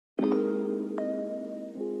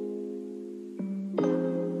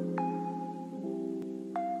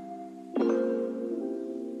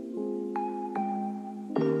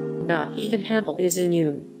not even handle is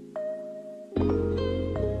immune.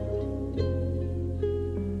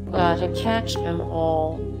 Gotta catch them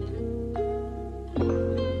all.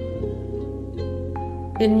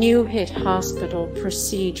 The new hit hospital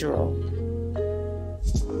procedural.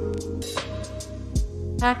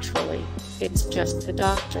 Actually, it's just the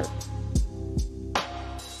doctor.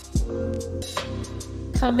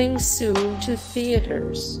 Coming soon to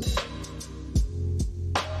theaters.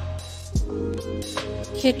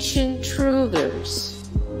 Kitchen Truthers.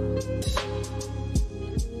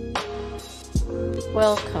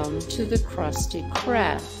 Welcome to the Krusty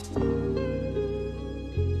Krab.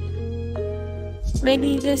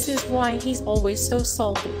 Maybe this is why he's always so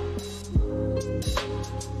salty.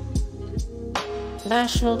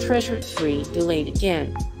 National Treasure 3 delayed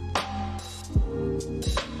again.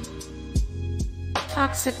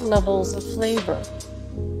 Toxic levels of flavor.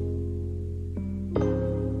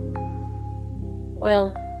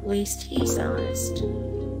 Well, at least he's honest.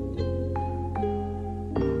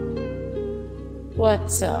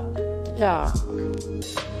 What's up, Doc?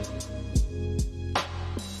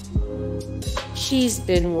 She's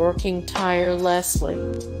been working tirelessly.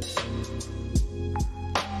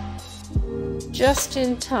 Just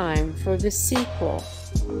in time for the sequel.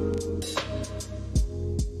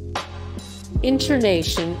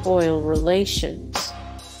 Internation oil relations.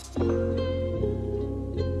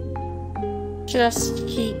 Just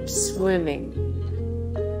keep swimming.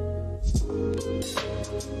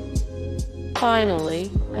 Finally,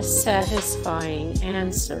 a satisfying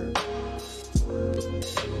answer.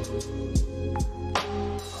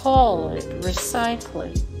 Call it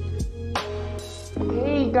recycling.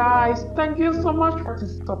 Hey guys, thank you so much for the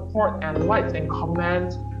support and likes and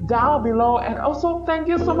comments down below, and also thank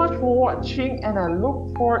you so much for watching, and I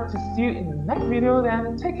look forward to see you in the next video.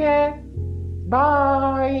 Then take care.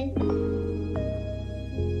 Bye.